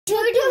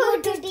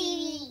to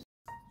TV.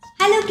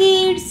 Hello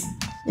kids,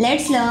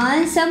 let's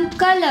learn some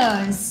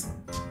colors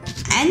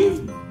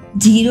and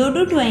 0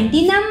 to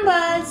 20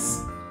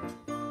 numbers.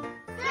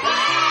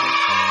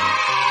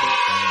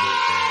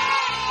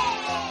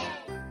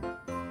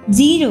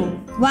 Zero,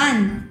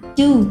 1,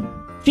 2,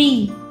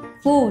 3,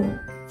 4,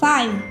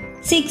 5,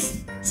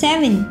 6,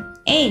 7,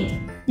 8,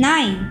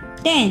 9,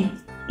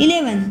 10,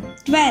 11,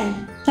 12,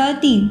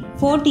 13,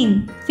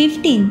 14,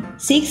 15,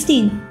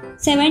 16,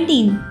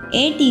 17,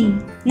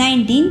 18,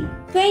 19,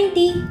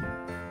 20.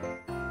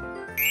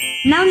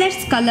 Now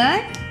let's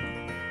color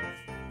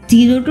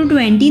 0 to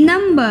 20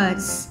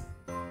 numbers.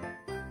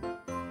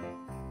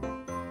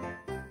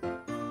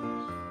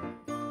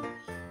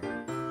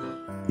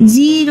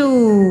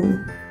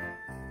 Zero,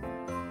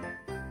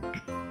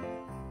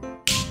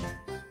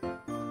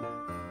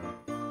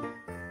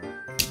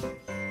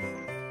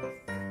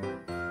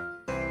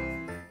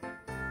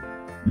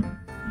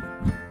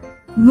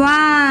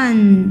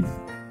 one,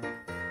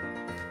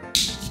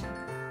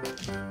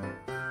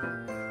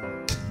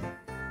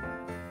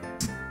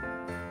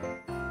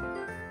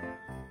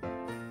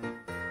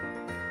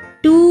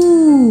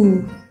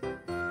 two,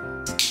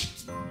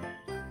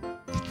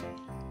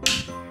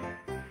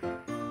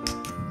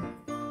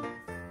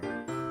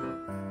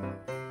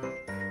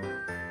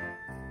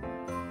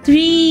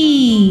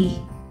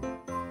 three,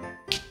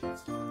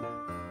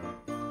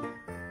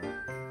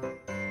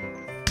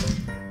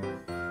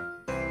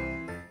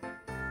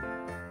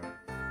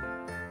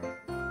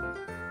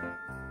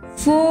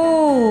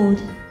 four,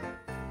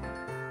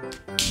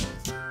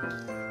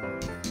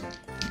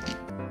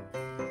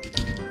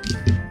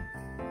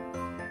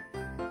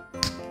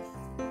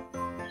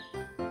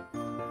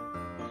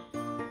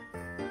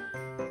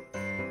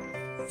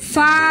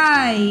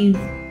 five,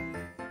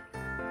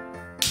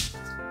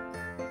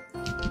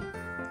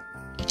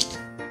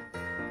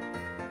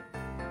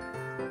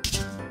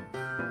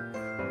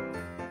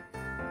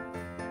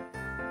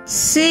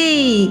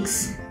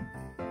 six,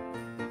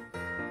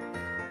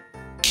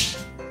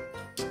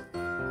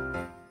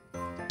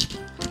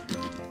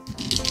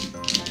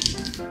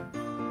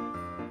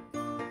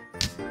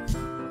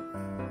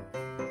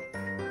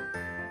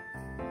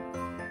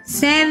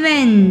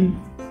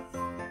 seven,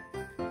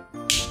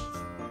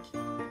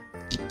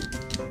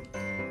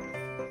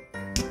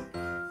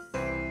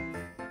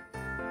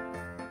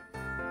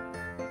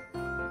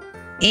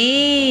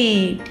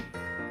 eight,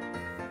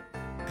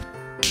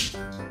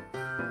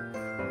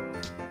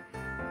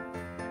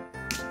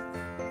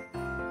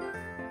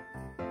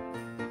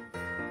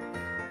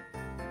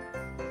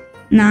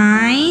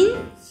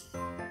 nine,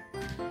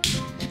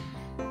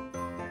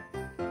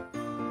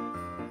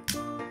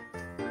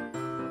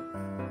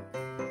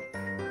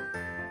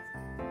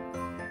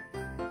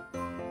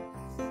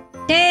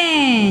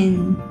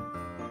 10,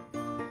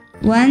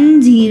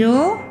 1,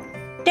 0,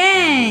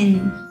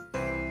 10.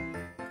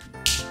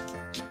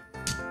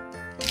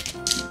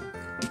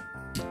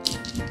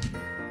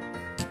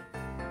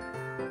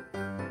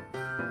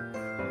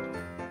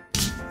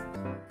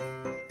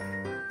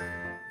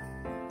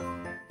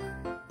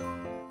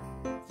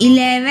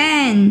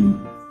 11,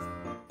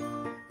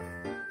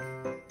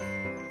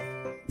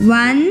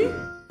 1,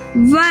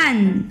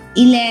 1,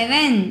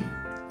 11.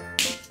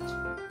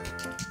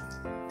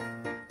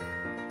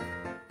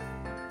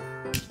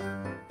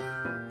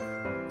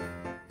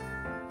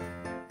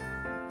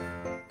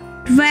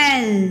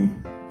 12,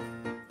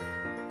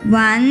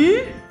 1,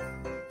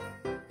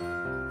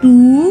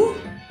 2,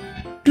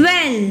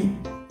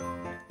 12.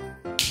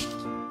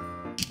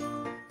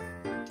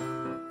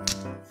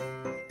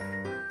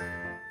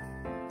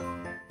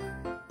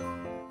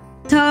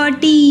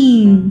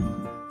 13,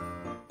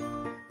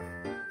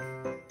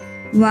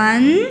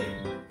 1,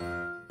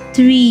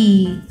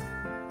 3,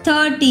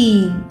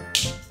 13.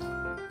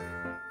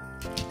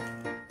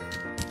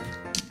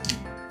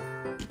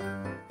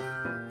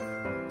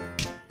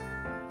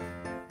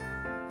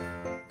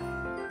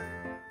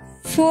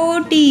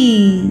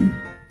 14,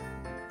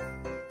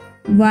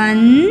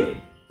 1,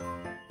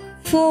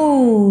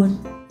 4,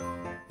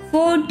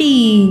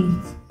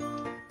 14.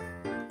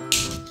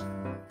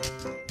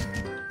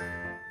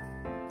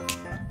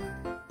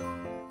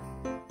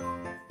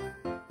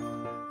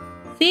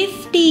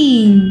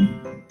 15,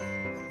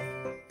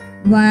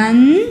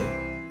 1,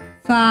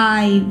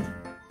 5,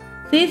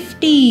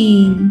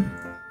 15.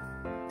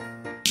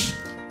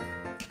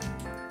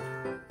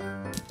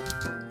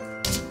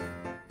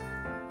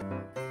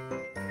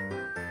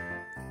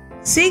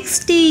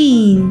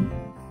 16,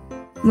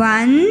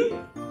 1,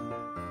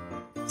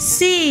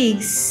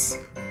 6,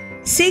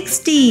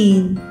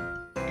 16.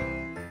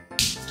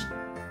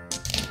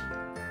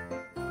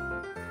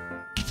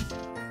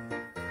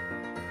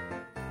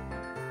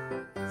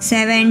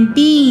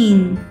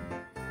 17,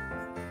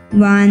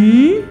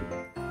 1,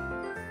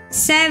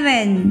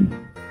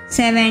 7,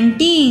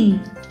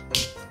 17.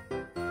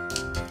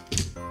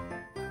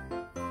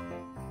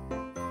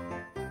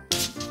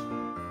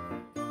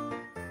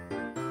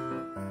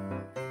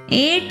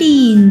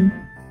 18,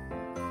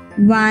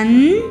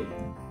 1,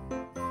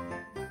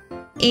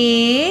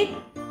 8,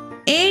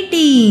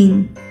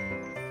 18.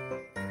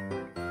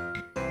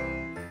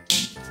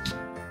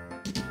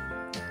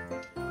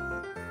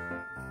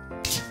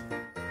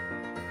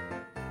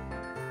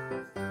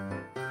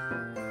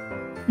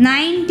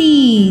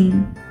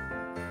 19.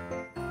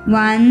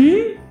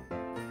 1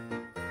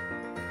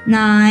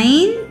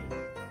 9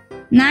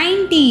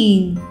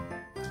 19.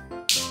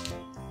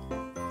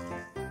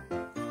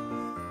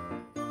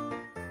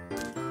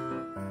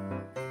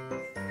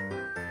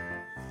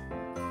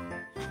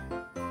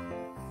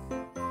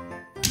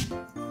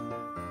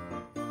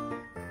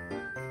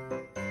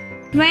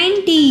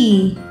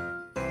 20.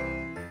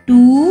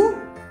 2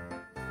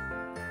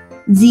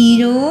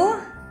 0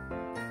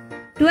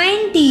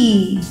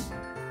 20.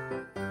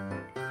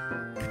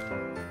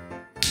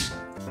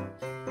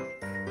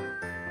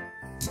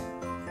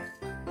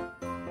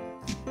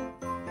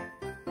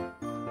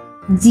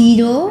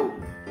 0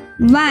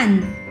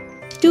 1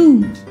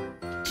 2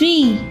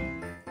 3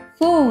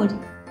 4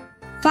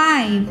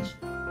 5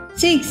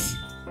 6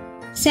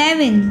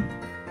 7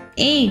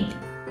 8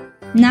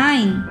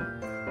 9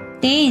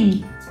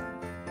 10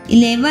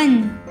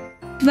 11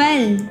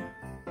 12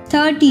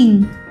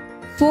 13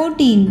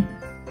 14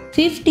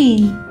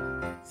 15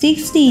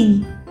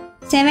 16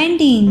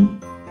 17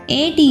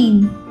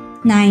 18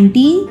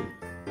 19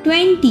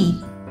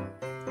 20.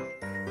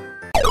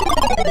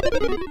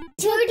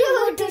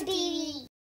 Toddlers TV.